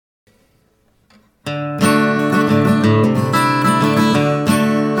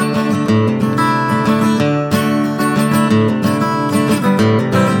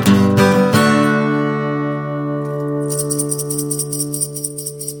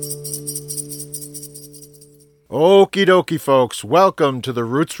Okie dokie, folks. Welcome to the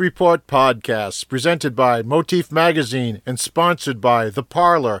Roots Report podcast, presented by Motif Magazine and sponsored by The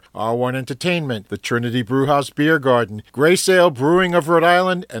Parlor, R1 Entertainment, the Trinity Brewhouse Beer Garden, Grey Sail Brewing of Rhode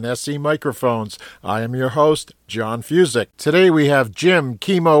Island, and SE Microphones. I am your host, John Fusick. Today we have Jim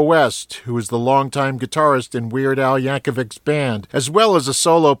Kimo West, who is the longtime guitarist in Weird Al Yankovic's band, as well as a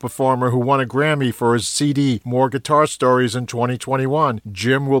solo performer who won a Grammy for his CD, More Guitar Stories, in 2021.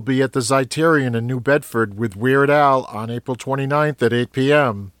 Jim will be at the Zeiterion in New Bedford with Weird Al on April 29th at 8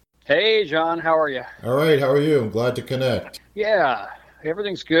 p.m. Hey, John, how are you? All right, how are you? I'm glad to connect. Yeah,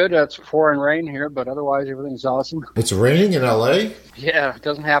 everything's good. It's pouring rain here, but otherwise everything's awesome. It's raining in L.A.? Yeah, it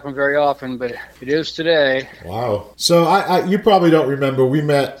doesn't happen very often, but it is today. Wow. So you probably don't remember, we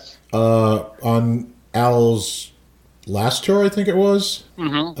met on Al's last tour, I think it was,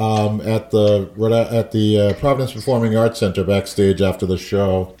 at the Providence Performing Arts Center backstage after the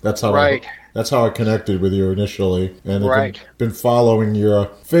show. That's how That's how I connected with you initially, and I've been following your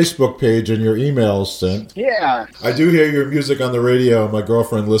Facebook page and your emails since. Yeah. I do hear your music on the radio. My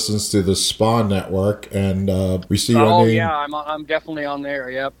girlfriend listens to the Spawn Network, and we see your name. Oh, yeah, I'm definitely on there,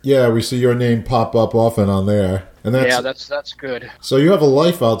 yep. Yeah, we see your name pop up often on there. And that's good. So you have a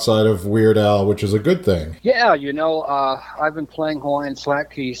life outside of Weird Al, which is a good thing. Yeah, I've been playing Hawaiian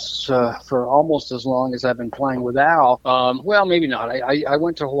slack keys for almost as long as I've been playing with Al. Well, maybe not. I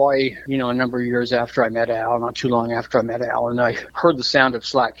went to Hawaii, a number of years after I met Al, not too long after I met Al, and I heard the sound of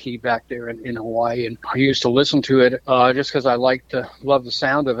slack key back there in Hawaii, and I used to listen to it just because I love the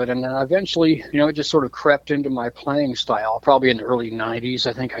sound of it, and then eventually, it just sort of crept into my playing style. Probably in the early 90s,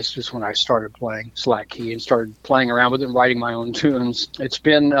 I think just when I started playing slack key and started playing around with it and writing my own tunes. It's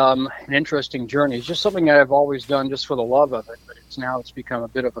been an interesting journey. It's just something that I've always done just for the love of it, but it's become a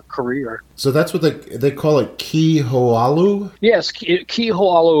bit of a career. So that's what they call it, ki ho'alu? Yes, ki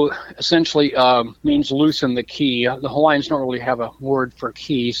ho'alu essentially means loosen the key. The Hawaiians don't really have a word for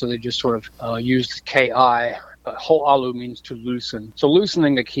key, so they just sort of use ki. Ho'alu means to loosen. So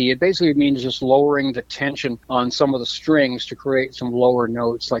loosening the key, it basically means just lowering the tension on some of the strings to create some lower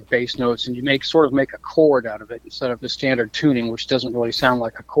notes, like bass notes, and you make a chord out of it instead of the standard tuning, which doesn't really sound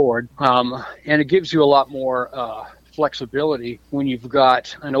like a chord. And it gives you a lot more flexibility when you've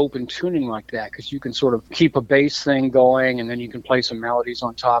got an open tuning like that, because you can sort of keep a bass thing going, and then you can play some melodies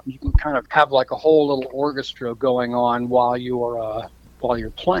on top. You can kind of have like a whole little orchestra going on while you're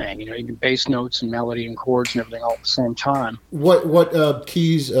playing. You can bass notes and melody and chords and everything all at the same time. What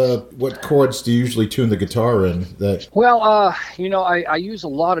keys, what chords do you usually tune the guitar in? Well, I use a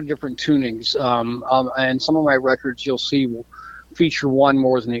lot of different tunings, and some of my records you'll see will feature one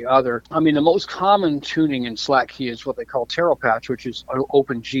more than the other. I mean, the most common tuning in slack key is what they call taro patch, which is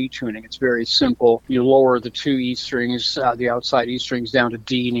open G tuning. It's very simple. You lower the two E strings, the outside E strings down to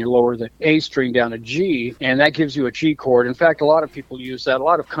D, and you lower the A string down to G, and that gives you a G chord. In fact, a lot of people use that. A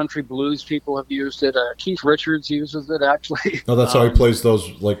lot of country blues people have used it. Keith Richards uses it, actually. Oh, that's how he plays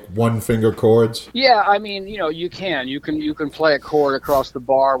those, like, one-finger chords? Yeah, I mean, you can play a chord across the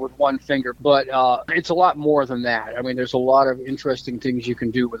bar with one finger, but it's a lot more than that. I mean, there's a lot of interesting things you can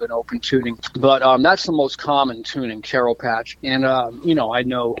do with an open tuning, but that's the most common tuning, taro patch. And I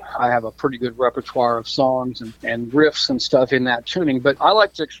know I have a pretty good repertoire of songs and riffs and stuff in that tuning, but I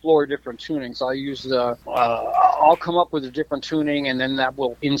like to explore different tunings. I use I'll come up with a different tuning, and then that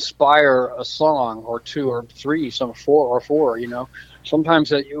will inspire a song or two or three, some four.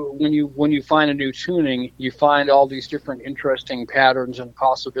 Sometimes when you find a new tuning, you find all these different interesting patterns and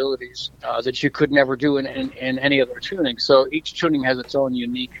possibilities that you could never do in any other tuning. So each tuning has its own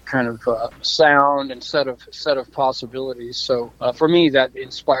unique kind of sound and set of possibilities. So for me, that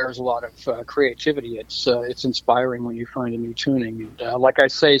inspires a lot of creativity. It's inspiring when you find a new tuning. And like I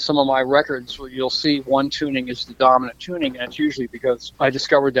say, some of my records, you'll see one tuning is the dominant tuning, and it's usually because I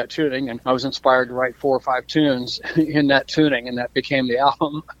discovered that tuning and I was inspired to write 4 or 5 tunes in that tuning, and that became the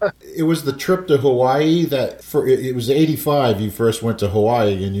album. It was the trip to Hawaii it was 85 you first went to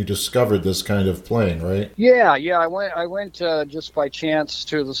Hawaii and you discovered this kind of playing, right? Yeah, I went just by chance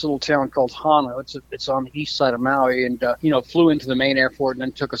to this little town called Hana. It's on the east side of Maui, and flew into the main airport and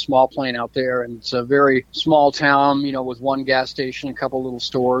then took a small plane out there, and it's a very small town, with one gas station, a couple little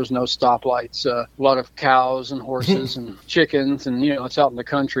stores, no stoplights, a lot of cows and horses and chickens, and it's out in the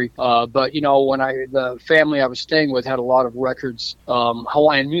country. But when the family I was staying with had a lot of records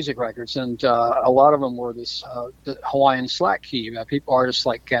Hawaiian music records, and a lot of them were the Hawaiian slack key. Artists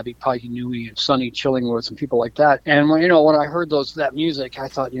like Gabby Pahinui and Sonny Chillingworth and people like that. And when I heard that music, I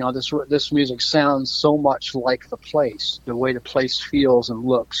thought, this music sounds so much like the place, the way the place feels and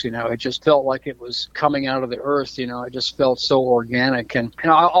looks. It just felt like it was coming out of the earth. It just felt so organic. And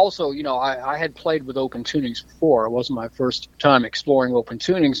I also, I had played with open tunings before. It wasn't my first time exploring open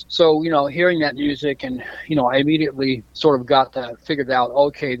tunings. So, hearing that music, and I immediately sort of got that figured out.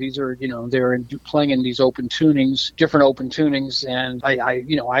 Okay, these are, they're playing in these open tunings, different open tunings, and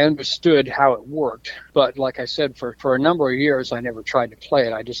I understood how it worked. But like I said, for a number of years, I never tried to play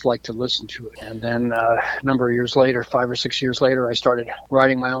it. I just liked to listen to it. And then a number of years later, 5 or 6 years later, I started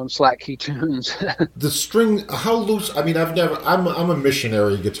writing my own slack key tunes. The string, how loose? I mean, I'm a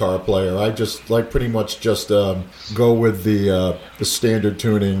missionary guitar player. I just pretty much just go with the standard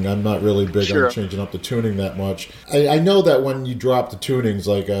tuning. I'm not really big on changing up the tuning that much. I know that when you drop the tunings,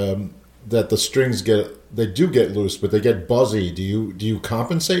 that the strings get loose, but they get buzzy. Do you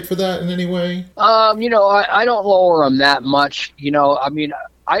compensate for that in any way? I don't lower them that much.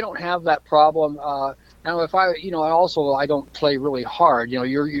 I don't have that problem. Now, if I don't play really hard.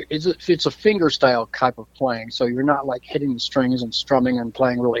 It's a finger style type of playing, so you're not like hitting the strings and strumming and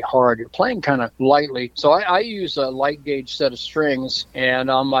playing really hard. You're playing kind of lightly. So I use a light gauge set of strings, and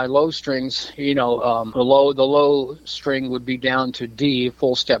on my low strings, the low string would be down to D,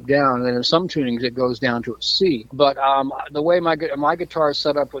 full step down, and then in some tunings it goes down to a C. But the way my guitar is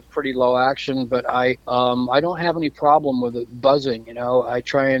set up with pretty low action, but I don't have any problem with it buzzing. I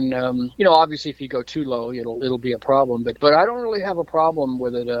try and obviously if you go too low, it'll be a problem, but I don't really have a problem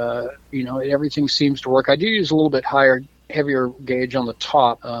with it. Everything seems to work. I do use a little bit heavier gauge on the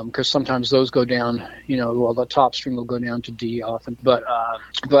top, because sometimes those go down, the top string will go down to D often. But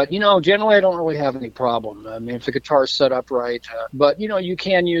generally I don't really have any problem. I mean, if the guitar is set up right. But, you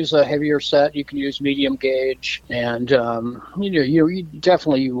can use a heavier set. You can use medium gauge, and, you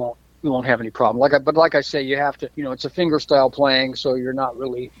definitely won't have any problem. Like I say, you have to, it's a finger style playing, so you're not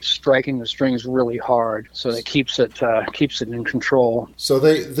really striking the strings really hard, so that keeps it in control. So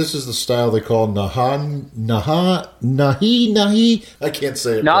this is the style they call nahi. I can't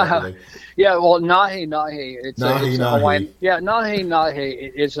say it properly. Yeah, well, nahi. It's nahi. Hawaiian. Yeah,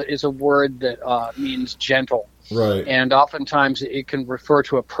 nahi is a word that means gentle. Right. And oftentimes it can refer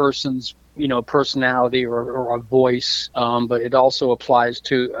to a person's personality or a voice, but it also applies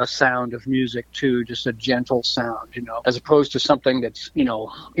to a sound of music too, just a gentle sound, as opposed to something that's,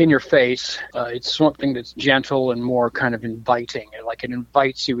 in your face. It's something that's gentle and more kind of inviting, like it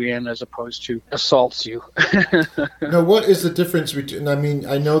invites you in as opposed to assaults you. Now, what is the difference between,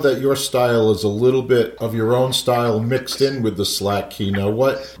 I know that your style is a little bit of your own style mixed in with the slack key. Now,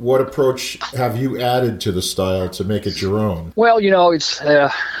 what approach have you added to the style to make it your own? Well, it's...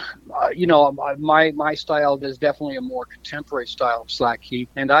 my style is definitely a more contemporary style of slack key,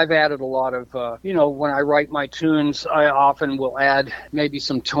 and I've added a lot of, when I write my tunes, I often will add maybe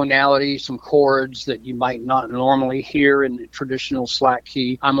some tonality, some chords that you might not normally hear in the traditional slack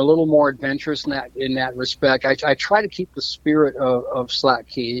key. I'm a little more adventurous in that respect. I try to keep the spirit of slack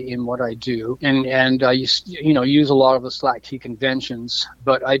key in what I do, and I use a lot of the slack key conventions,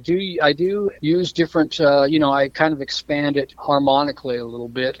 but I do use different, I kind of expand it harmonically a little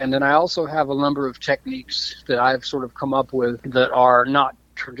bit, and then I also have a number of techniques that I've sort of come up with that are not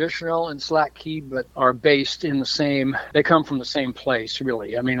traditional in slack key, but are based in they come from the same place,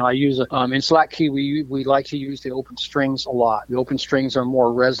 really. I use in slack key, we like to use the open strings a lot. The open strings are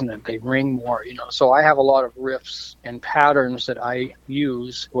more resonant. They ring more, so I have a lot of riffs and patterns that I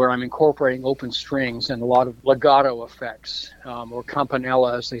use where I'm incorporating open strings and a lot of legato effects, or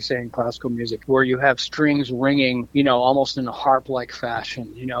campanella, as they say in classical music, where you have strings ringing, almost in a harp-like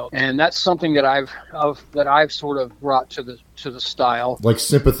fashion, and that's something that I've sort of brought to the style. Like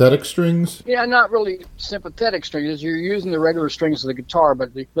sympathetic strings? Yeah, not really sympathetic strings. You're using the regular strings of the guitar, but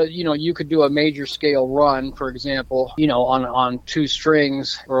you could do a major scale run, for example, on two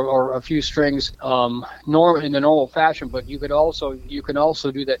strings or a few strings, in the normal fashion. But you can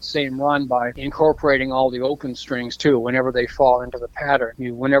also do that same run by incorporating all the open strings too. Whenever they fall into the pattern,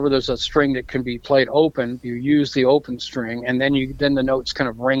 whenever there's a string that can be played open, you use the open string, and then the notes kind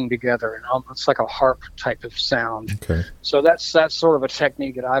of ring together, and it's like a harp type of sound. Okay. So that's sort of a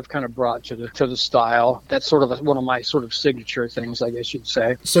technique that I've kind of brought to the style. That's sort of one of my sort of signature things, I guess you'd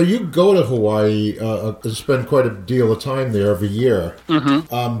say. So you go to Hawaii and spend quite a deal of time there every year.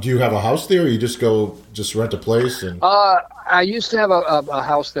 Mm-hmm. Do you have a house there, or you just rent a place? And I used to have a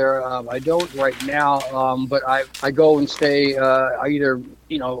house there. I don't right now, but I go and stay. I either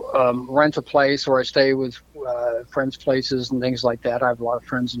rent a place, or I stay with friends' places and things like that. I have a lot of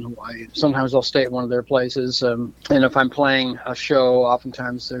friends in Hawaii. Sometimes I'll stay at one of their places. And if I'm playing a show,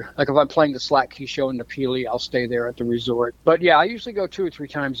 oftentimes if I'm playing the Slack Key show in Napili, I'll stay there at the resort. But yeah, I usually go 2 or 3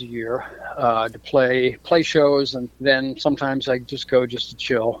 times a year to play shows, and then sometimes I just go just to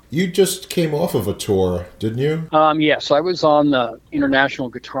chill. You just came off of a tour, didn't you? Yes, I was on the International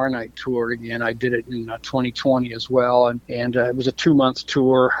Guitar Night tour again. I did it in 2020 as well, and it was a 2-month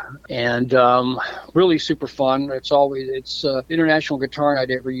tour, and really super fun. It's International Guitar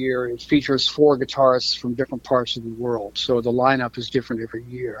Night every year. It features 4 guitarists from different parts of the world, so the lineup is different every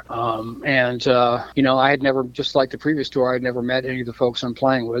year. I had never, just like the previous tour, I had never met any of the folks I'm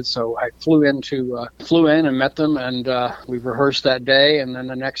playing with, so I flew in and met them, and we rehearsed that day, and then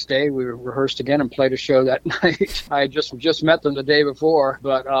the next day we rehearsed again and played a show that night. I had just met them the day before,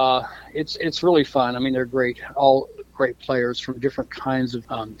 but it's really fun. I mean, they're great, all great players from different kinds of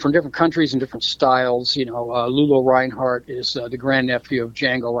from different countries and different styles. Lulo Reinhardt is the grandnephew of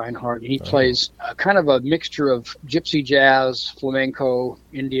Django Reinhardt. He plays kind of a mixture of gypsy jazz, flamenco,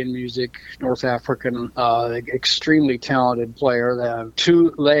 Indian music, North African, extremely talented player.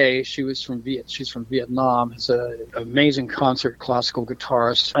 Tu Le, she's from Vietnam, is an amazing concert classical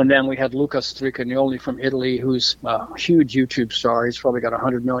guitarist. And then we had Luca Stricagnoli from Italy, who's a huge YouTube star. He's probably got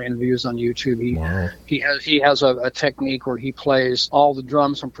 100 million views on YouTube. He has a technique where he plays all the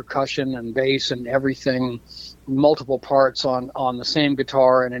drums and percussion and bass and everything, multiple parts on the same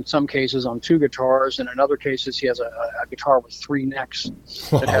guitar, and in some cases on 2 guitars, and in other cases he has a guitar with 3 necks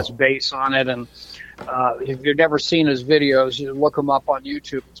that has bass on it. And if you've never seen his videos, you look them up on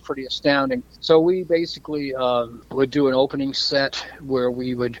YouTube. It's pretty astounding. So we basically would do an opening set where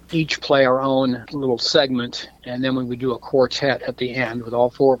we would each play our own little segment, and then we would do a quartet at the end with all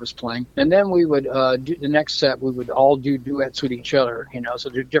 4 of us playing. And then we would do the next set. We would all do duets with each other, so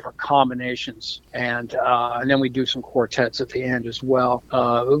do different combinations, and then we do some quartets at the end as well.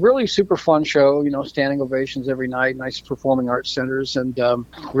 A really super fun show. Standing ovations every night, nice performing arts centers, and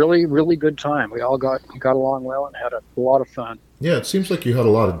really, really good time. We all got along well and had a lot of fun. Yeah, it seems like you had a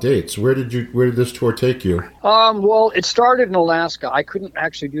lot of dates. Where did this tour take you? Well, it started in Alaska. I couldn't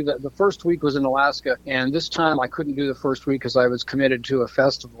actually do that. The first week was in Alaska, and this time I couldn't do the first week because I was committed to a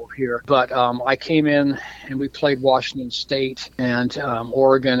festival here. But I came in and we played Washington State and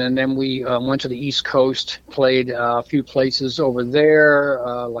Oregon, and then we went to the East Coast, played a few places over there,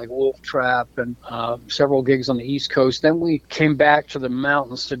 like Wolf Trap, and several gigs on the East Coast. Then we came back to the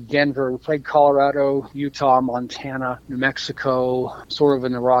mountains, to Denver. We played Colorado, Utah, Montana, New Mexico, sort of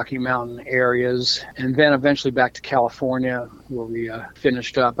in the Rocky Mountain areas, and then eventually back to California where we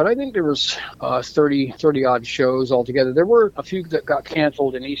finished up. But I think there was 30 odd shows altogether. There were a few that got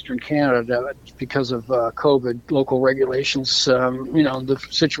canceled in Eastern Canada because of COVID local regulations. The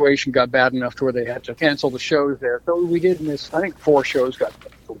situation got bad enough to where they had to cancel the shows there. So we did miss, I think 4 shows got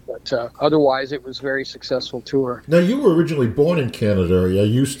canceled. But otherwise, it was a very successful tour. Now, you were originally born in Canada. Are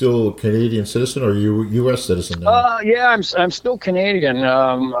you still a Canadian citizen, or are you a U.S. citizen now? Yeah, I'm still Canadian,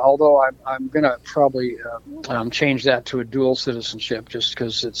 although I'm going to probably change that to a dual citizenship just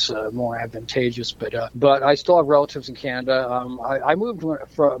because it's more advantageous. But I still have relatives in Canada. I moved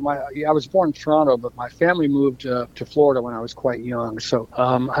I was born in Toronto, but my family moved to Florida when I was quite young. So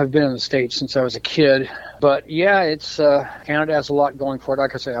I've been in the States since I was a kid. But yeah, it's Canada has a lot going for it.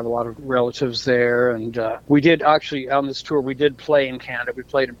 Like I say, I have a lot of relatives there, and we did actually on this tour. We did play in Canada. We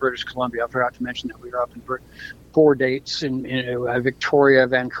played in British Columbia. I forgot to mention that we were up in 4 dates in Victoria,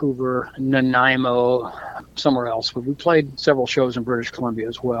 Vancouver, Nanaimo, somewhere else. But we played several shows in British Columbia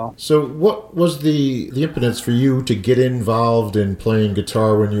as well. So what was the impetus for you to get involved in playing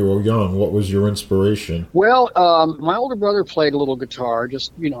guitar when you were young? What was your inspiration? Well, my older brother played a little guitar,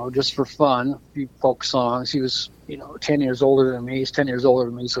 just for fun, a few folk songs. He was 10 years older than me. He's 10 years older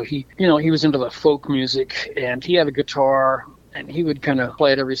than me. So he was into the folk music, and he had a guitar, and he would kind of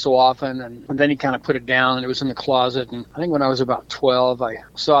play it every so often, and then he kind of put it down, and it was in the closet. And I think when I was about 12, I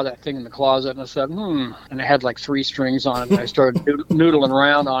saw that thing in the closet, and I said, and it had like 3 strings on it, and I started noodling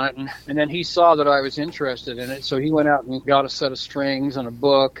around on it, and then he saw that I was interested in it, so he went out and got a set of strings and a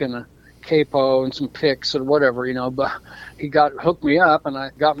book and a capo and some picks or whatever, but he hooked me up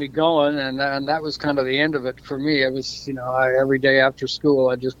and got me going, and that was kind of the end of it for me. It was, every day after school,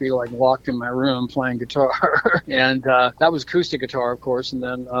 I'd just be like locked in my room playing guitar. And that was acoustic guitar, of course. And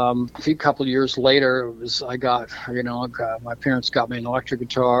then a couple of years later, my parents got me an electric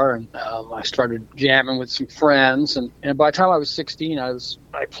guitar, and I started jamming with some friends. And by the time I was 16,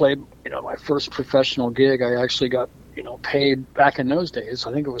 I played, my first professional gig. I actually got paid back in those days.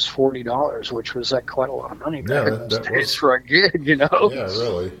 I think it was $40, which was like quite a lot of money back in those days was for a gig, Yeah,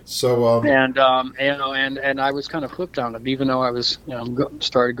 really. So and I was kind of hooked on it, even though I was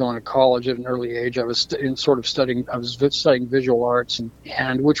started going to college at an early age. I was studying visual arts,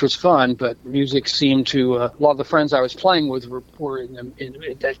 and which was fun, but music seemed to a lot of the friends I was playing with were in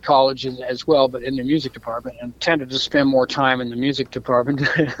at college as well, but in the music department, and tended to spend more time in the music department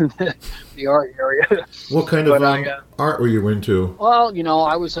than the art area. What kind of art were you into? Well,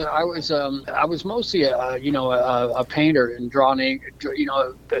 I was mostly a painter and drawing ink,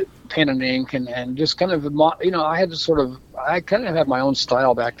 pen and ink, and just kind of I kind of had my own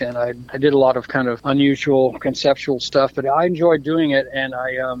style back then. I did a lot of kind of unusual conceptual stuff, but I enjoyed doing it, and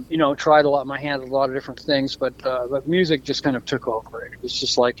I tried my hand at a lot of different things, but music just kind of took over. It was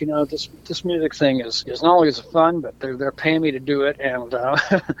just like, this music thing is not only is it fun, but they're paying me to do it, and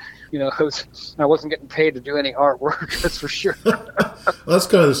I wasn't getting paid to do any artwork, that's for sure. Well, that's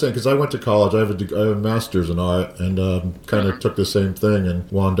kind of the same, because I went to college. I have a master's in art, and kind of took the same thing and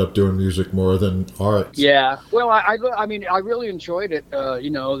wound up doing music more than art. Yeah, well, I mean, I really enjoyed it.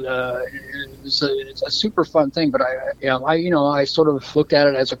 It's a super fun thing, but I sort of looked at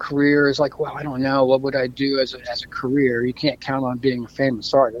it as a career. It's like, well, I don't know, what would I do as a career? You can't count on being a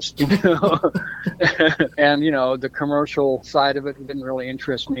famous artist, and the commercial side of it didn't really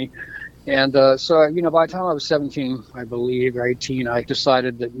interest me. And so, by the time I was 17, I believe, or 18, I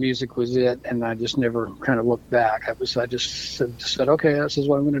decided that music was it, and I just never kind of looked back. I just said, okay, this is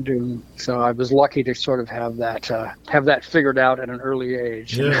what I'm going to do. So I was lucky to sort of have that figured out at an early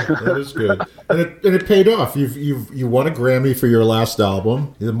age. Yeah, that is good, and it paid off. You won a Grammy for your last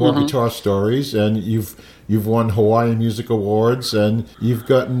album, The More Guitar Stories, and you've won Hawaiian Music Awards, and you've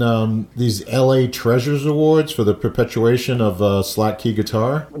gotten these LA Treasures Awards for the perpetuation of slack key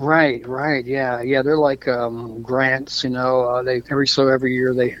guitar. Right, yeah. They're like grants, they every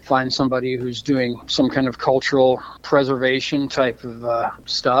year they find somebody who's doing some kind of cultural preservation type of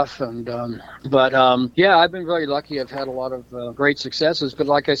stuff, and I've been very lucky. I've had a lot of great successes, but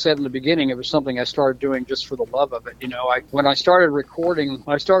like I said in the beginning, it was something I started doing just for the love of it. When I started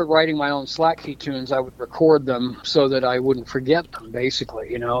writing my own slack key tunes, I would record them so that I wouldn't forget them,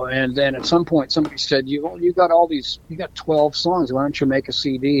 basically, and then at some point somebody said, you got 12 songs, why don't you make a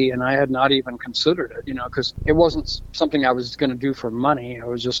CD? And I had not even considered it, because it wasn't something I was going to do for money. I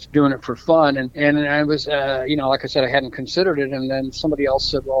was just doing it for fun, and I was like I said, I hadn't considered it, and then somebody else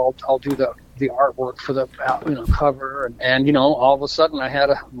said, well, I'll do the artwork for the cover, and all of a sudden I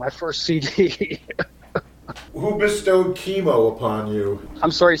had my first CD. Who bestowed Kimo upon you?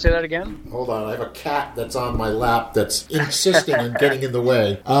 I'm sorry, say that again? Hold on, I have a cat that's on my lap that's insisting and getting in the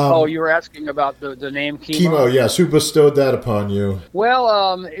way. You were asking about the name Kimo? Kimo, yes. Who bestowed that upon you? Well,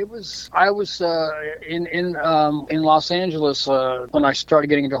 I was in Los Angeles when I started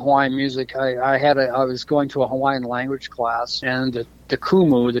getting into Hawaiian music. I was going to a Hawaiian language class, and the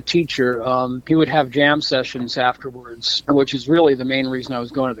Kimo, the teacher, he would have jam sessions afterwards, which is really the main reason I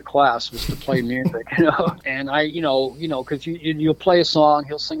was going to the class, was to play music, And because you'll play a song,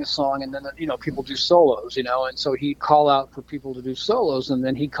 he'll sing a song, and then people do solos, and so he'd call out for people to do solos, and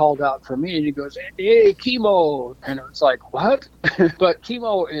then he called out for me, and he goes, "Hey, Kimo," and it's like, what? But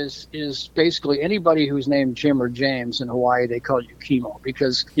Kimo is basically anybody who's named Jim or James in Hawaii, they call you Kimo,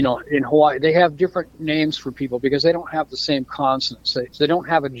 because in Hawaii they have different names for people because they don't have the same consonants. They don't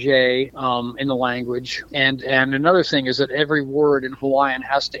have a J in the language. And another thing is that every word in Hawaiian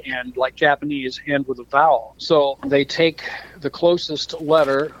has to end, like Japanese, end with a vowel. So they take the closest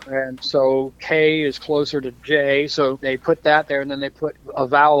letter, and so K is closer to J, so they put that there, and then they put a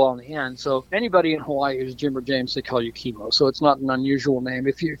vowel on the end. So anybody in Hawaii who's Jim or James, they call you Kimo. So it's not an unusual name.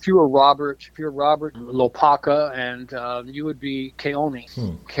 If you're Robert Lopaka, and you would be Keoni,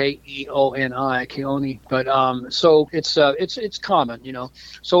 Keoni, Keoni. But so it's common,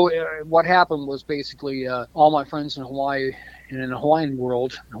 So what happened was basically all my friends in Hawaii, and in the Hawaiian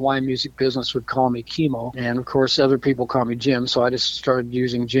world, Hawaiian music business, would call me Kimo. And, of course, other people call me Jim, so I just started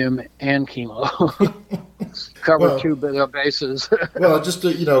using Jim and Kimo. Cover two bases. Well, just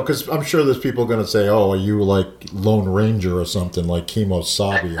because I'm sure there's people going to say, "Oh, are you like Lone Ranger or something like Kimo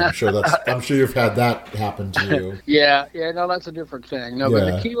Sabi?" I'm sure you've had that happen to you. Yeah, no, that's a different thing. No, but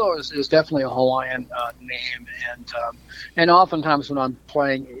the Kimo is definitely a Hawaiian name, and oftentimes when I'm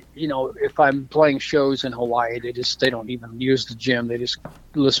playing, if I'm playing shows in Hawaii, they don't even use the Jim. They just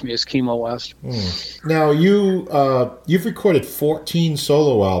list me as Kimo West. Now you've recorded 14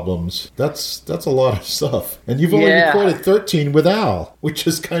 solo albums. That's a lot of stuff. stuff. And you've only recorded 13 with Al, which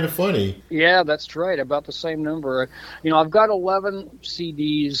is kind of funny. Yeah, that's right. About the same number. I've got 11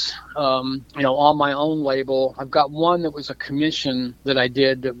 CDs, on my own label. I've got one that was a commission that I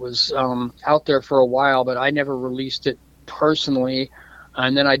did that was out there for a while, but I never released it personally.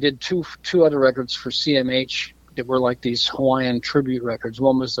 And then I did two other records for CMH that were like these Hawaiian tribute records.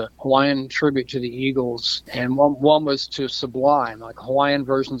 One was a Hawaiian tribute to the Eagles, and one was to Sublime, like Hawaiian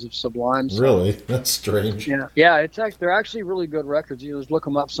versions of Sublime. Really? That's strange. Yeah. They're actually really good records. You just look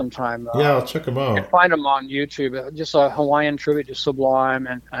them up sometime. I'll check them out. You can find them on YouTube. Just a Hawaiian tribute to Sublime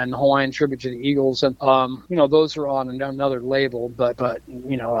and Hawaiian tribute to the Eagles, and those are on another label. But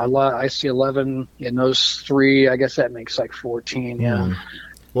I see 11 in those three. I guess that makes like 14. Yeah.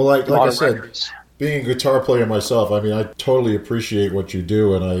 Well, like I said. Records. Being a guitar player myself, I mean, I totally appreciate what you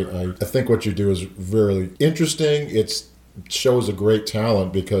do, and I think what you do is very interesting. It shows a great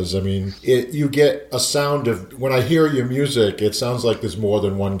talent because, I mean, you get a sound of, when I hear your music, it sounds like there's more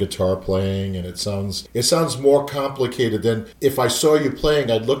than one guitar playing, and it sounds more complicated than if I saw you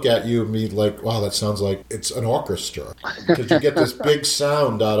playing, I'd look at you and be like, wow, that sounds like it's an orchestra, because you get this big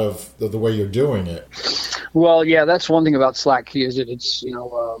sound out of the way you're doing it. Well, yeah, that's one thing about Slack Key is that it's,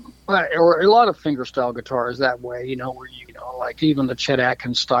 or a lot of fingerstyle guitars that way, where like even the Chet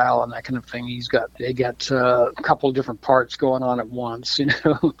Atkins style and that kind of thing. They got a couple of different parts going on at once,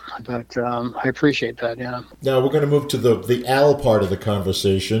 But I appreciate that. Yeah. Now we're going to move to the Al part of the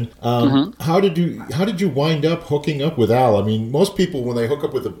conversation. How did you wind up hooking up with Al? I mean, most people when they hook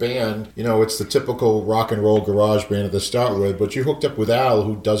up with a band, it's the typical rock and roll garage band at the start with. But you hooked up with Al,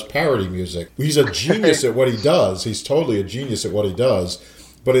 who does parody music. He's a genius at what he does. He's totally a genius at what he does.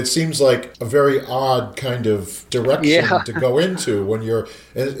 But it seems like a very odd kind of direction to go into when you're...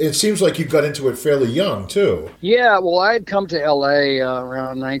 It seems like you got into it fairly young, too. Yeah, well, I had come to L.A.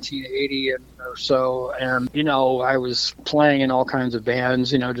 Around 1980 or so, and, I was playing in all kinds of bands,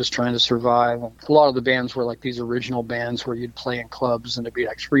 just trying to survive. A lot of the bands were like these original bands where you'd play in clubs, and there'd be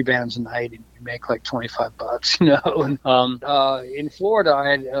like 3 bands a night, and you'd make like $25, And in Florida, I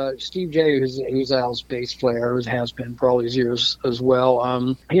had Steve J, who's Al's bass player, who has been for all these years as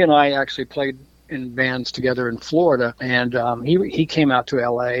well. He and I actually played in bands together in Florida, and he came out to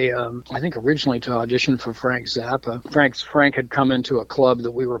LA, I think originally to audition for Frank Zappa. Frank had come into a club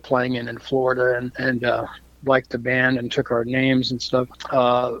that we were playing in Florida, and liked the band and took our names and stuff.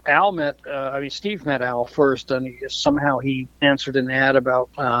 Steve met Al first, and somehow he answered an ad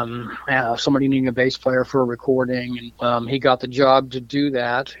about somebody needing a bass player for a recording, and he got the job to do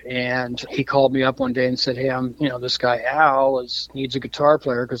that. And he called me up one day and said, "Hey, this guy Al needs a guitar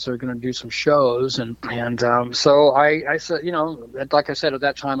player because they're going to do some shows." And so I said, like I said, at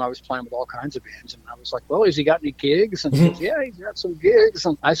that time I was playing with all kinds of bands, and I was like, "Well, has he got any gigs?" And he said, "Yeah, he's got some gigs."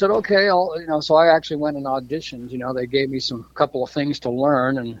 And I said, "Okay, so I actually went and auditioned. They gave me couple of things to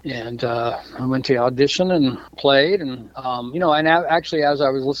learn, and I went to audition and played, and and actually as I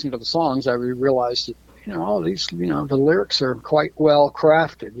was listening to the songs, I realized that all these the lyrics are quite well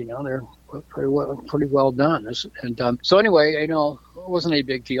crafted. They're pretty well done. And so anyway, it wasn't a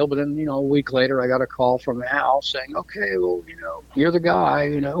big deal. But then a week later, I got a call from Al saying, "Okay, well, you're the guy.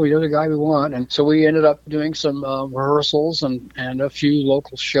 You're the guy we want." And so we ended up doing some rehearsals and a few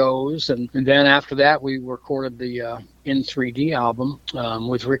local shows, and then after that, we recorded the In 3D album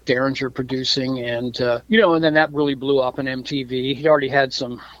with Rick Derringer producing, and and then that really blew up on MTV. He'd already had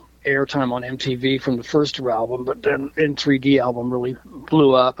some airtime on MTV from the first album, but then In 3D album really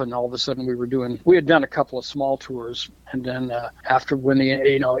blew up, and all of a sudden we had done a couple of small tours, and then after when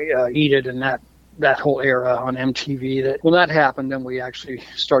the Eat It and that whole era on MTV, when that happened, then we actually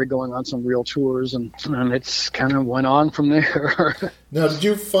started going on some real tours, and it's kind of went on from there. Now, did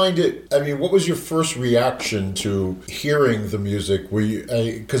you find it, what was your first reaction to hearing the music? Were you,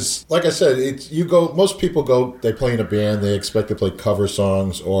 because like I said, most people go, they play in a band, they expect to play cover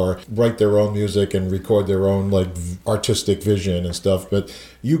songs or write their own music and record their own artistic vision and stuff, but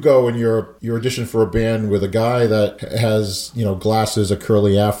you go and you audition for a band with a guy that has, glasses, a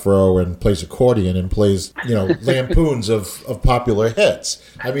curly afro, and plays accordion and plays, lampoons of popular hits.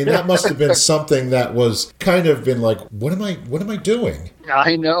 That must have been something that was kind of been like, what am I doing?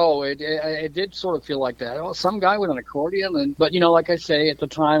 I know it did sort of feel like that. Oh, some guy with an accordion, but like I say, at the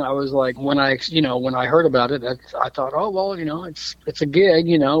time I was like, when I heard about it, I thought, oh well, it's a gig,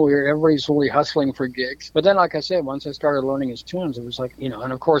 where everybody's really hustling for gigs. But then, like I said, once I started learning his tunes, it was like,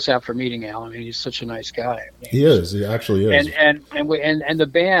 and of course after meeting Al, he's such a nice guy. He is. He actually is. And the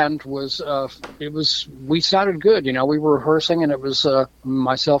band was we sounded good. We were rehearsing, and it was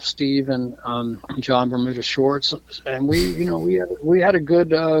myself, Steve, and John Bermuda Shorts, and we had a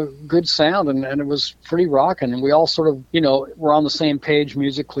good sound, and it was pretty rocking. And we all sort of were on the same page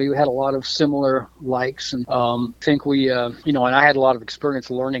musically. We had a lot of similar likes, and think we and I had a lot of experience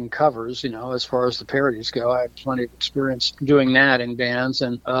learning covers. As far as the parodies go, I had plenty of experience doing that in bands,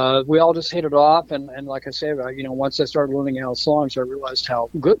 and we all just hit it off. And like I say, once I started learning Al's songs, I realized how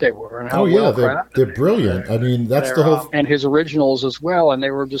good they were and how they're brilliant. I mean, that's the whole and his originals as well, and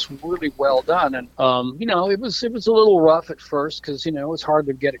they were just really well done. And it was a little rough at first because it was hard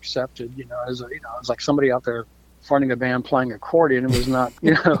to get accepted. It was like somebody out there fronting a band playing accordion. It was not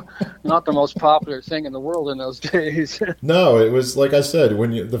not the most popular thing in the world in those days. No, it was like I said,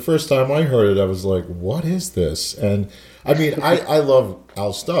 the first time I heard it, I was like, what is this? And I mean, I love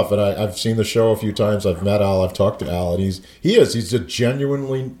Al's stuff, and I've seen the show a few times. I've met Al, I've talked to Al, and he's a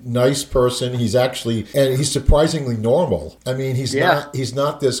genuinely nice person. He's surprisingly normal. I mean, he's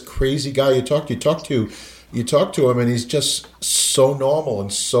not this crazy guy you talk to him, and he's just so normal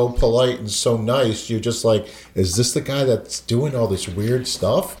and so polite and so nice. You're just like, is this the guy that's doing all this weird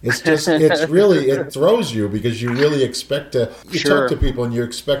stuff? It throws you because you really expect talk to people and you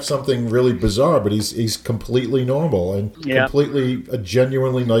expect something really bizarre, but he's completely normal and completely a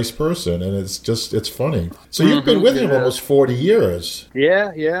genuinely nice person, and it's funny. So you've been with him almost 40 years.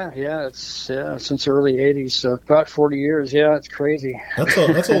 Yeah. It's since early 80s, so about 40 years. Yeah, it's crazy.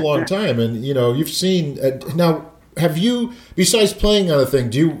 That's a long time, and you've seen now. Have you, besides playing on a thing,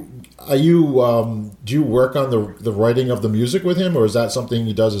 do you work on the writing of the music with him, or is that something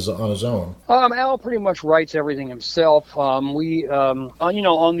he does on his own? Al pretty much writes everything himself. We on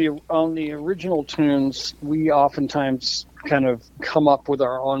the original tunes, we oftentimes kind of come up with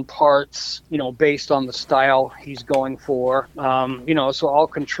our own parts, based on the style he's going for. So I'll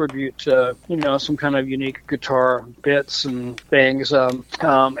contribute some kind of unique guitar bits and things. And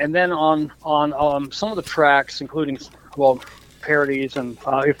then on some of the tracks, including, parodies, and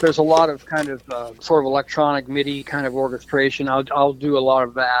if there's a lot of kind of sort of electronic MIDI kind of orchestration, I'll do a lot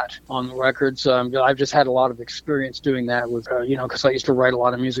of that on the records. I've just had a lot of experience doing that with because I used to write a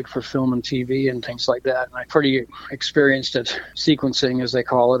lot of music for film and TV and things like that, and I'm pretty experienced at sequencing, as they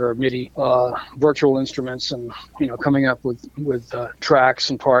call it, or MIDI virtual instruments, and coming up with tracks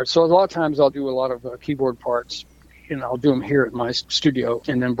and parts. So a lot of times I'll do a lot of keyboard parts. I'll do them here at my studio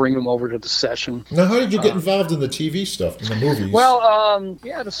and then bring them over to the session. Now, how did you get involved in the TV stuff, in the movies? Well,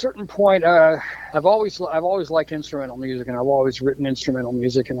 at a certain point, I've always liked instrumental music, and I've always written instrumental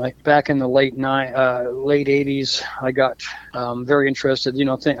music. And back in the late 80s, I got very interested.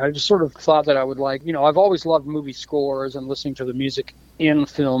 I just sort of thought that I would like. I've always loved movie scores and listening to the music in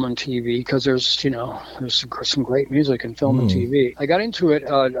film and TV, because there's some great music in film and TV. I got into it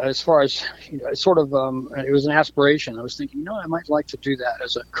as far as sort of it was an aspiration. I was thinking, I might like to do that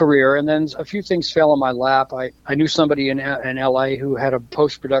as a career, and then a few things fell in my lap. I knew somebody in LA who had a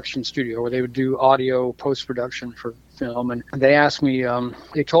post-production studio where they would do audio post-production for film, and they asked me,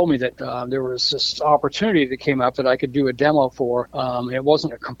 they told me that there was this opportunity that came up that I could do a demo for. It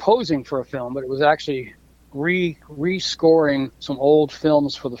wasn't a composing for a film, but it was actually rescoring some old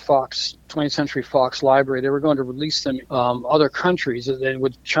films for the 20th Century Fox library. They were going to release them in other countries, and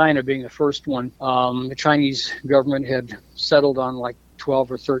with China being the first one. The Chinese government had settled on like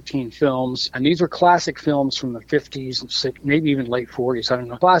 12 or 13 films, and these were classic films from the 50s and 60s, maybe even late 40s, I don't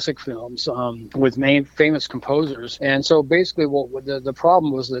know, classic films with famous composers. And so basically the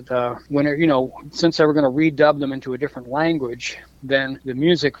problem was that since they were going to redub them into a different language, then the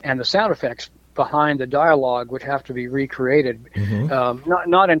music and the sound effects behind the dialogue would have to be recreated.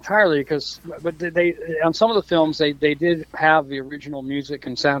 Not entirely, but they on some of the films they did have the original music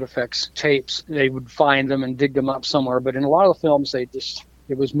and sound effects tapes. They would find them and dig them up somewhere, but in a lot of the films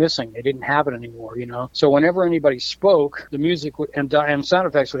it was missing. They didn't have it anymore, So whenever anybody spoke, the music and sound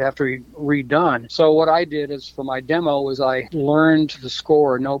effects would have to be redone. So what I did is, for my demo, was I learned the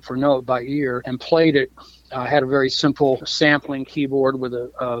score note for note by ear and played it. I had a very simple sampling keyboard with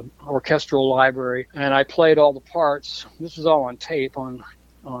a orchestral library, and I played all the parts. This was all on tape on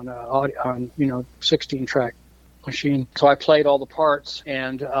 16-track machine. So I played all the parts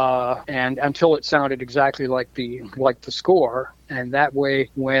and until it sounded exactly like the score. And that way,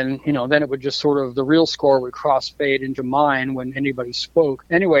 when, then it would just sort of, the real score would crossfade into mine when anybody spoke.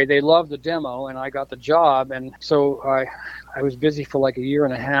 Anyway, they loved the demo, and I got the job. And so I was busy for like a year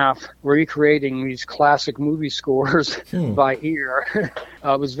and a half recreating these classic movie scores by ear.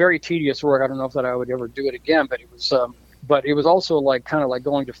 It was very tedious work. I don't know if that I would ever do it again, but it was But it was also like kind of like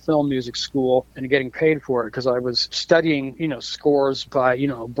going to film music school and getting paid for it, because I was studying, scores by,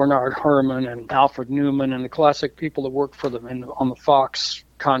 Bernard Herrmann and Alfred Newman and the classic people that worked for them on the Fox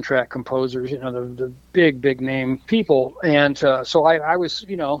contract composers, the big name people. And so I was,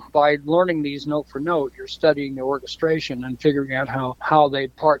 by learning these note for note, you're studying the orchestration and figuring out how they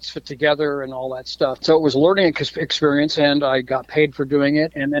parts fit together and all that stuff. So it was a learning experience, and I got paid for doing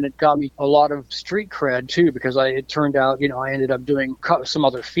it. And then it got me a lot of street cred too, because it turned out, I ended up doing some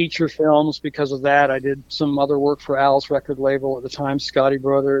other feature films because of that. I did some other work for Al's record label at the time, Scotty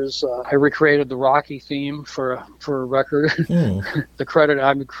Brothers. I recreated the Rocky theme for a record.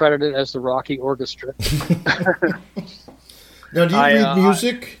 I'm credited as the Rocky Orchestra. Now, do you read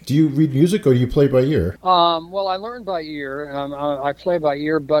music? Do you read music, or do you play by ear? Well, I learned by ear. I play by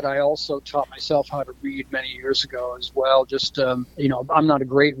ear, but I also taught myself how to read many years ago as well. Just, I'm not a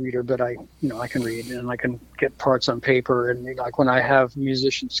great reader, but I can read, and I can get parts on paper. And like when I have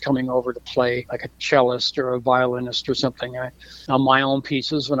musicians coming over to play, like a cellist or a violinist or something, on my own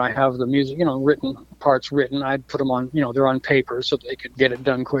pieces, when I have the music, parts written, I'd put them on, they're on paper so they could get it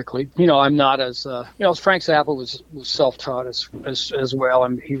done quickly. I'm not as, Frank Zappa was self-taught as well,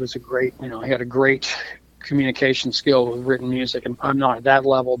 and he was a great, he had a great communication skill with written music, and I'm not at that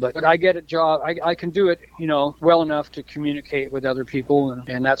level, but I get a job. I can do it, well enough to communicate with other people,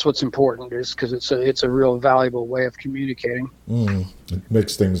 and that's what's important, is because it's a real valuable way of communicating. It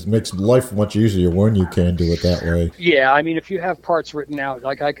makes life much easier when you can do it that way. Yeah, I mean, if you have parts written out,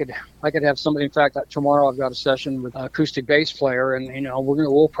 like I could have somebody. In fact, tomorrow I've got a session with an acoustic bass player, and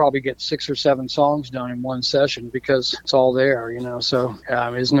we'll probably get 6 or 7 songs done in one session because it's all there. So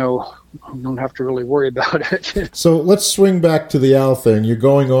you don't have to really worry about it. So let's swing back to the Al thing. You're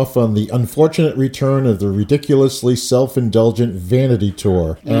going off on the unfortunate return of the ridiculously self-indulgent Vanity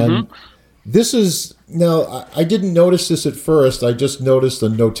Tour, and this is. Now, I didn't notice this at first. I just noticed a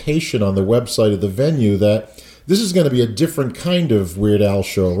notation on the website of the venue that this is going to be a different kind of Weird Al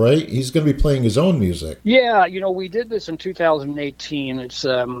show, right? He's going to be playing his own music. Yeah, we did this in 2018. It's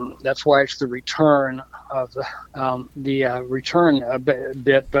that's why it's the return of the return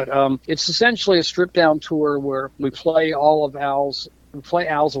bit. But it's essentially a stripped down tour where we play Al's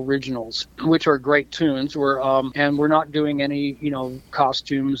originals, which are great tunes. And we're not doing any,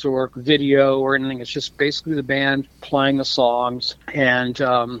 costumes or video or anything. It's just basically the band playing the songs, and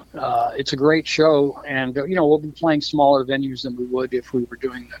it's a great show. And we'll be playing smaller venues than we would if we were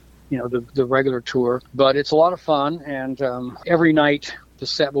doing the regular tour. But it's a lot of fun, and every night the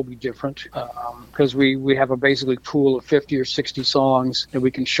set will be different because we have a basically pool of 50 or 60 songs that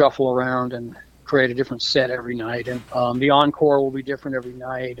we can shuffle around and create a different set every night, and the encore will be different every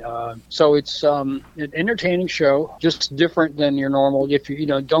night. So it's an entertaining show, just different than your normal. If you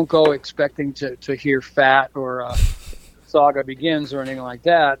don't go expecting to hear Fat or Saga Begins or anything like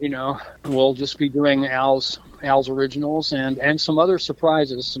that. We'll just be doing Al's originals and some other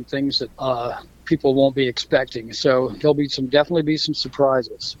surprises, some things that people won't be expecting. So there'll be definitely be some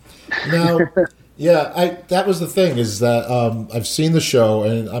surprises. Now. Yeah, that was the thing, is that I've seen the show,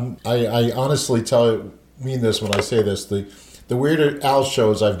 and I honestly mean this when I say this. The Weird Al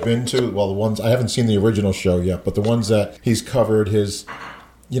shows I've been to, well, the ones I haven't seen the original show yet, but the ones that he's covered his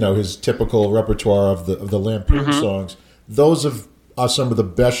typical repertoire of the Lampoon songs, those are some of the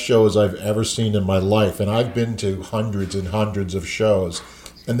best shows I've ever seen in my life, and I've been to hundreds and hundreds of shows.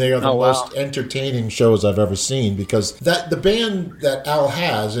 And they are the most entertaining shows I've ever seen, because the band that Al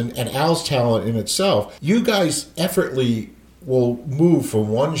has and Al's talent in itself, you guys effortlessly will move from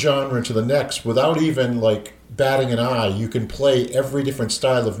one genre to the next without even batting an eye. You can play every different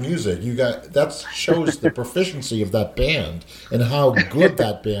style of music. That shows the proficiency of that band and how good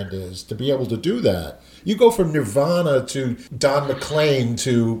that band is to be able to do that. You go from Nirvana to Don McLean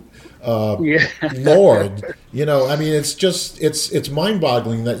to Lord. It's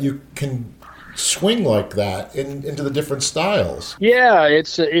mind-boggling that you can swing like that into the different styles. Yeah,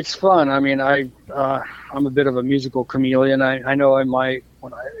 it's fun. I mean, I'm a bit of a musical chameleon. I know when I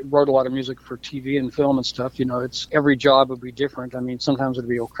wrote a lot of music for TV and film and stuff, it's every job would be different. I mean, sometimes it'd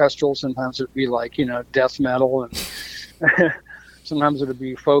be orchestral, sometimes it'd be death metal, and sometimes it'd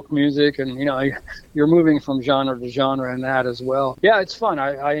be folk music, and you're moving from genre to genre in that as well. Yeah, it's fun.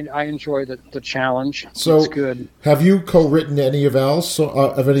 I enjoy the challenge. So, it's good. Have you co-written any of Al's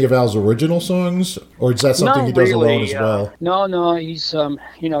original songs, or is that something he does alone as well? No. He's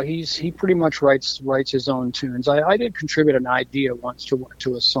he pretty much writes his own tunes. I did contribute an idea once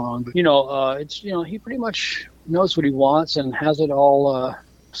to a song, but it's he pretty much knows what he wants and has it all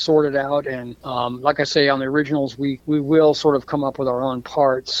sorted out. And like I say, on the originals, we will sort of come up with our own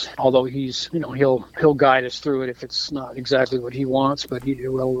parts. Although he's, he'll guide us through it if it's not exactly what he wants, but he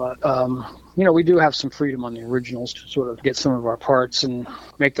will. We do have some freedom on the originals to sort of get some of our parts and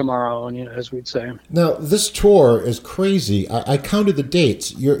make them our own, as we'd say. Now, this tour is crazy. I counted the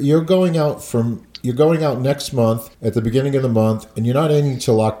dates. You're going out next month at the beginning of the month, and you're not ending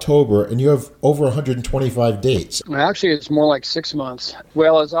until October, and you have over 125 dates. Actually, it's more like 6 months.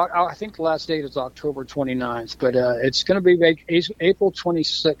 Well, I think the last date is October 29th, but it's going to be April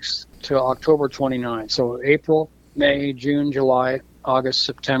 26th to October 29th. So April, May, June, July, August,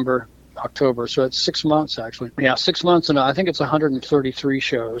 September, October. So it's 6 months, actually. Yeah, 6 months, and I think it's 133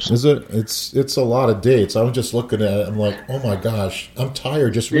 shows. Is it? It's a lot of dates. I was just looking at it. I'm like, oh my gosh, I'm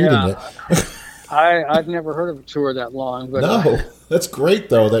tired just reading it. I've never heard of a tour that long. But no, that's great,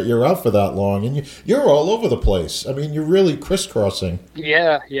 though, that you're out for that long. And you're all over the place. I mean, you're really crisscrossing.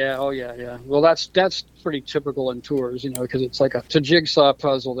 Yeah. Oh, yeah. Well, that's pretty typical in tours, because it's like it's a jigsaw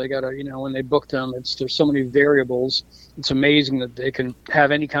puzzle. They got to, when they book them, there's so many variables. It's amazing that they can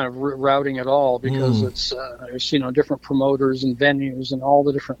have any kind of routing at all, because there's different promoters and venues and all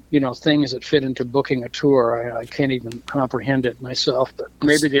the different things that fit into booking a tour. I can't even comprehend it myself, but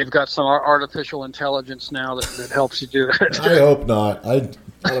maybe they've got some artificial intelligence now that helps you do it. I hope not. I'm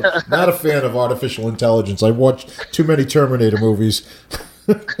not a fan of artificial intelligence. I've watched too many Terminator movies.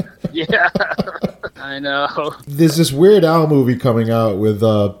 Yeah, I know. There's this Weird Al movie coming out with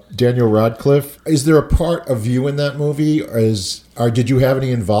Daniel Radcliffe. Is there a part of you in that movie, or did you have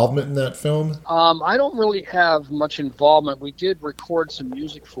any involvement in that film? I don't really have much involvement. We did record some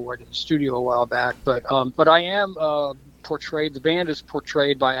music for it in the studio a while back, but I am portrayed. The band is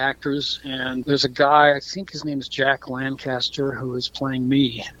portrayed by actors, and there's a guy, I think his name is Jack Lancaster, who is playing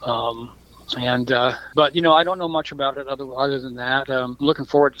me. But I don't know much about it other than that. Looking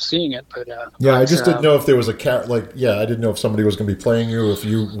forward to seeing it. But I just didn't know if there was a cat. I didn't know if somebody was going to be playing you, if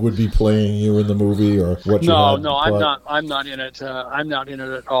you would be playing you in the movie, or what. No, I'm not. I'm not in it. I'm not in it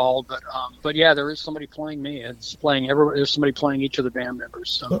at all. But yeah, there is somebody playing me. It's playing everybody. There's somebody playing each of the band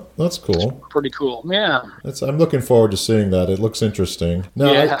members. So that's cool. Pretty cool. Yeah. I'm looking forward to seeing that. It looks interesting.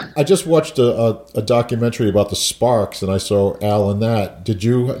 Now, I just watched a documentary about the Sparks, and I saw Al in that. Did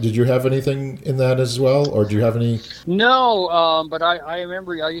you have anything in that as well, or do you have any? No, but I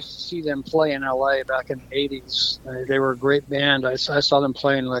remember I used to see them play in LA back in the 80s. They were a great band. I saw them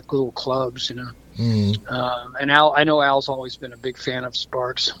play in like little clubs, and I know Al's always been a big fan of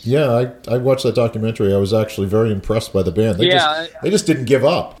Sparks. Yeah, I watched that documentary. I was actually very impressed by the band. They just didn't give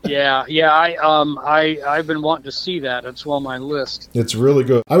up. Yeah. I've been wanting to see that. It's on my list. It's really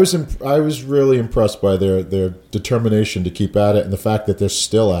good. I was really impressed by their determination to keep at it, and the fact that they're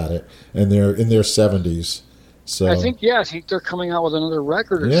still at it, and they're in their 70s. So I think they're coming out with another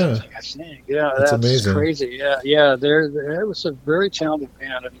record or something. I think that's amazing. Crazy. Yeah. It was a very talented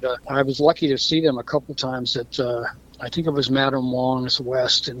band, and I was lucky to see them a couple times at I think it was Madame Wong's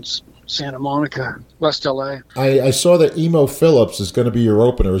West in Santa Monica, West LA. I saw that Emo Phillips is going to be your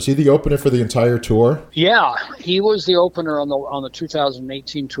opener. Is he the opener for the entire tour? Yeah, he was the opener on the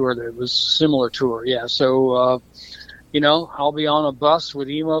 2018 tour. That was a similar tour. Yeah, so I'll be on a bus with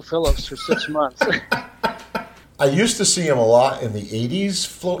Emo Phillips for 6 months. I used to see him a lot in the 80s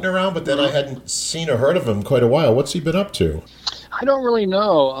floating around, but then I hadn't seen or heard of him in quite a while. What's he been up to? I don't really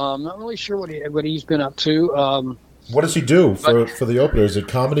know. I'm not really sure what he's been up to. What does he do for the opener? Is it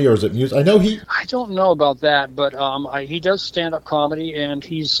comedy or is it music? I don't know about that, but he does stand-up comedy, and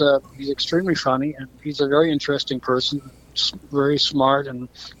he's extremely funny, and he's a very interesting person, very smart and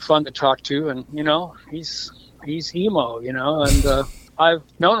fun to talk to, and he's emo, and I've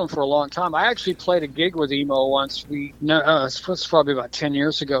known him for a long time. I actually played a gig with Emo once. It was probably about 10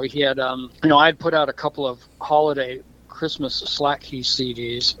 years ago. He had, I'd put out a couple of holiday Christmas Slack Key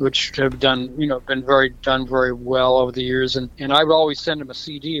CDs, which have been very well over the years. And I would always send him a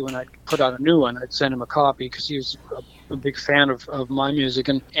CD when I put out a new one. I'd send him a copy because he was a big fan of my music.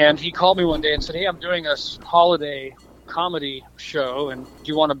 And he called me one day and said, "Hey, I'm doing a holiday comedy show, and do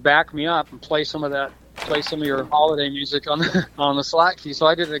you want to back me up and play some of your holiday music on the Slack Key?" So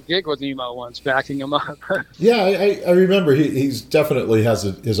I did a gig with Emo once, backing him up. Yeah, I remember he's definitely has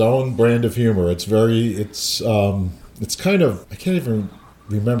his own brand of humor. It's kind of, I can't even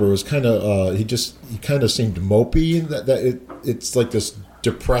remember. It was kind of he kind of seemed mopey, in that it's like this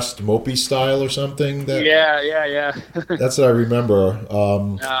depressed mopey style or something. Yeah. That's what I remember.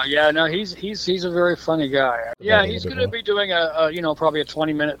 He's a very funny guy. Yeah, he's going to be doing a probably a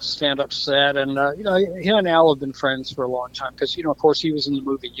 20-minute stand-up set, and he and Al have been friends for a long time because of course he was in the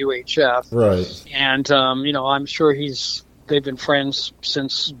movie UHF, right? And I'm sure he's they've been friends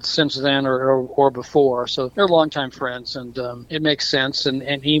since then or before. So they're longtime friends, and it makes sense.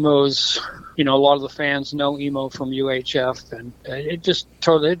 And Emo's, a lot of the fans know Emo from UHF, and it just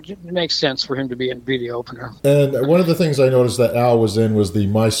totally it makes sense for him to be the opener. And one of the things I noticed that Al was in was the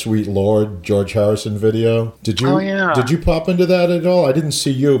My Sweet Lord George Harrison video. Did you? Oh, yeah. Did you pop into that at all? I didn't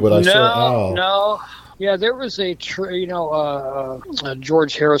see you, but I saw Al. No. Yeah, there was a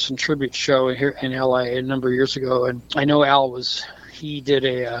George Harrison tribute show here in LA a number of years ago, and I know he did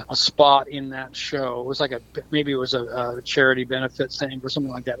a spot in that show. It was like maybe it was a charity benefit thing or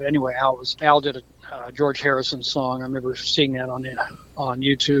something like that. But anyway, Al did a George Harrison song. I remember seeing that on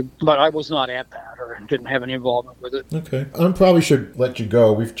YouTube, but I was not at that or didn't have any involvement with it. Okay. I probably should let you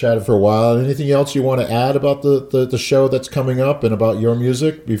go. We've chatted for a while. Anything else you want to add about the show that's coming up and about your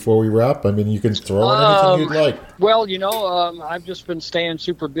music before we wrap? I mean, you can throw in anything you'd like. Well, I've just been staying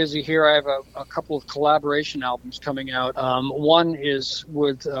super busy here. I have a couple of collaboration albums coming out. One is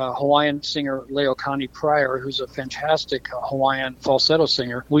with Hawaiian singer Leokani Pryor, who's a fantastic Hawaiian falsetto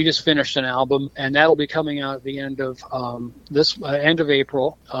singer. We just finished an album, and that'll be coming out at the end of end of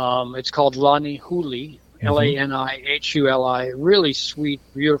April. It's called Lani Huli. Lanihuli, really sweet,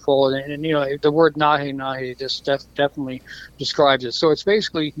 beautiful, and the word nahe just definitely describes it. So it's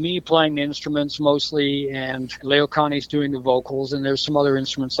basically me playing the instruments mostly, and Leokani's doing the vocals, and there's some other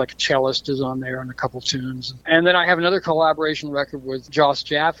instruments like a cellist is on there and a couple tunes. And then I have another collaboration record with Joss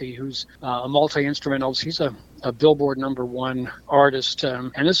Jaffe, who's a multi-instrumentalist. He's a Billboard #1 artist,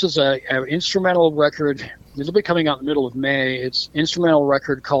 and this is an instrumental record. It'll be coming out in the middle of May. It's an instrumental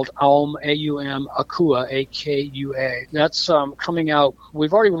record called Aum, A-U-M, Akua, A-K-U-A. That's coming out.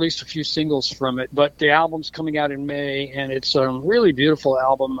 We've already released a few singles from it, but the album's coming out in May, and it's a really beautiful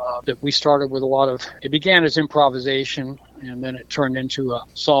album that we started with it began as improvisation, and then it turned into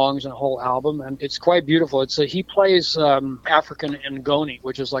songs and a whole album, and it's quite beautiful. He plays African ngoni,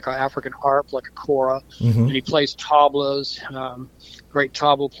 which is like an African harp, like a kora, and he plays tablas, great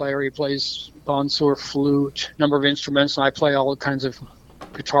tabla player. He plays bonsur, flute, number of instruments, and I play all kinds of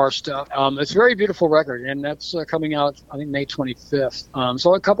guitar stuff. It's a very beautiful record, and that's coming out, I think, May 25th.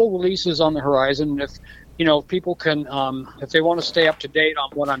 So a couple releases on the horizon. If people can, if they want to stay up to date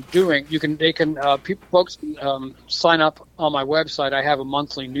on what I'm doing, folks can sign up on my website. I have a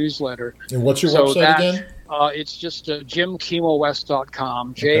monthly newsletter. And what's your website again? It's just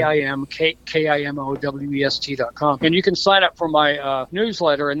JimKimoWest.com, JimKimowest.com. And you can sign up for my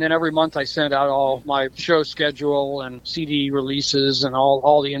newsletter, and then every month I send out all my show schedule and CD releases and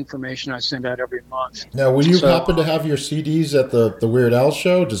all the information I send out every month. Now, will you happen to have your CDs at the Weird Al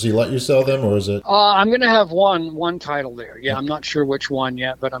show? Does he let you sell them, or is it? I'm going to have one title there. Yeah, I'm not sure which one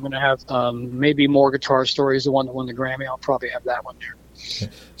yet, but I'm going to have maybe More Guitar Stories, the one that won the Grammy. I'll probably have that one there.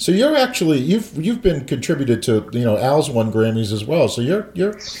 So you're actually you've been contributed to Al's won Grammys as well. So you're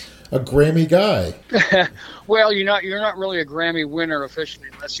a Grammy guy. Well, you're not really a Grammy winner officially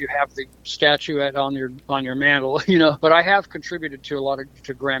unless you have the statuette on your mantle, But I have contributed to a lot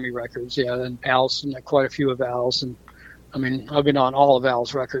to Grammy records, yeah, and Al's, and quite a few of Al's, and I mean, I've been on all of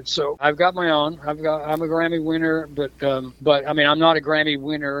Al's records, so I've got my own. I'm a Grammy winner, but I mean, I'm not a Grammy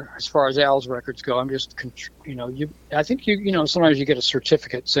winner as far as Al's records go. I'm just, I think sometimes you get a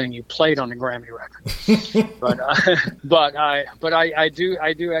certificate saying you played on a Grammy record, but I do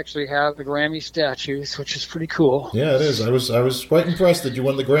actually have the Grammy statues, which is pretty cool. Yeah, it is. I was quite impressed that you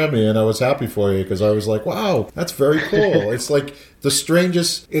won the Grammy, and I was happy for you because I was like, wow, that's very cool. It's like the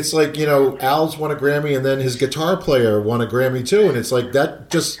strangest. It's like Al's won a Grammy, and then his guitar player won a Grammy too, and it's like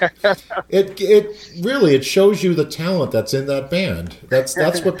that. Just it shows you the talent that's in that band. That's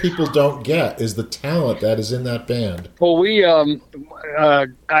what people don't get, is the talent that is in that band. Well, I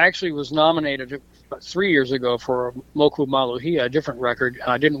actually was nominated about 3 years ago for Moku Maluhia, a different record.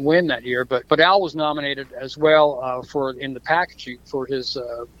 I didn't win that year, but Al was nominated as well in the packaging for his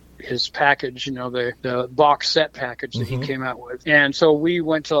package, the box set package that he came out with. And so we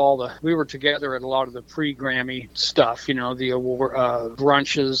went to we were together at a lot of the pre-Grammy stuff, the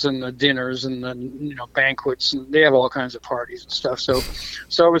brunches and the dinners and the, banquets, and they have all kinds of parties and stuff. So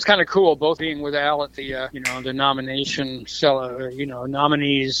it was kind of cool, both being with Al at the, the nomination,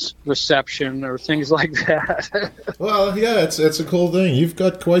 nominees reception or things like that. Well, yeah, it's a cool thing. You've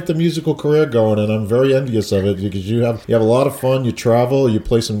got quite the musical career going, and I'm very envious of it because you have a lot of fun, you travel, you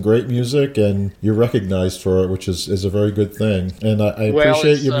play some great music, and you're recognized for it, which is a very good thing. And I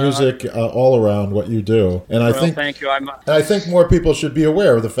appreciate your music all around what you do. And I think, thank you. I think more people should be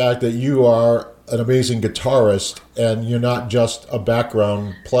aware of the fact that you are an amazing guitarist, and you're not just a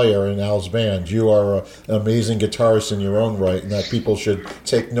background player in Al's band. You are an amazing guitarist in your own right, and that people should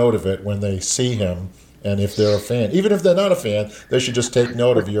take note of it when they see him And if they're a fan, even if they're not a fan, they should just take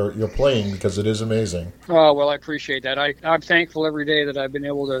note of your playing because it is amazing. Oh, well, I appreciate that. I'm thankful every day that I've been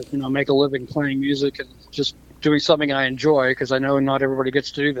able to, make a living playing music and just doing something I enjoy, because I know not everybody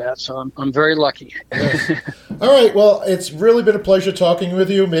gets to do that. So I'm very lucky. All right. Well, it's really been a pleasure talking with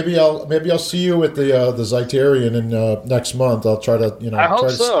you. Maybe I'll see you at the Zeitarian in next month. I'll try to I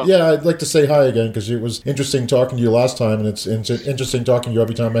hope so. Yeah, I'd like to say hi again because it was interesting talking to you last time, and it's interesting talking to you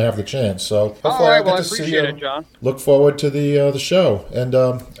every time I have the chance. So hopefully All right, I'll get to see you. It, John. Look forward to the show, and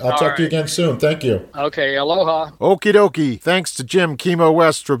I'll talk to you again soon. Thank you. Okay, aloha. Okie dokie. Thanks to Jim Kimo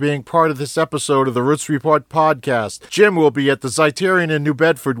West for being part of this episode of the Roots Report podcast. Jim will be at the Zeitarian in New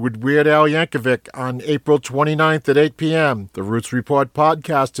Bedford with Weird Al Yankovic on April 29th at 8 p.m. The Roots Report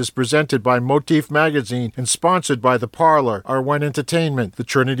podcast is presented by Motif Magazine and sponsored by The Parlor, R1 Entertainment, the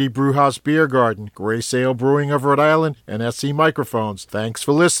Trinity Brewhouse Beer Garden, Gray Sale Brewing of Rhode Island, and SE Microphones. Thanks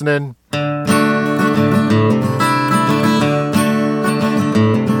for listening.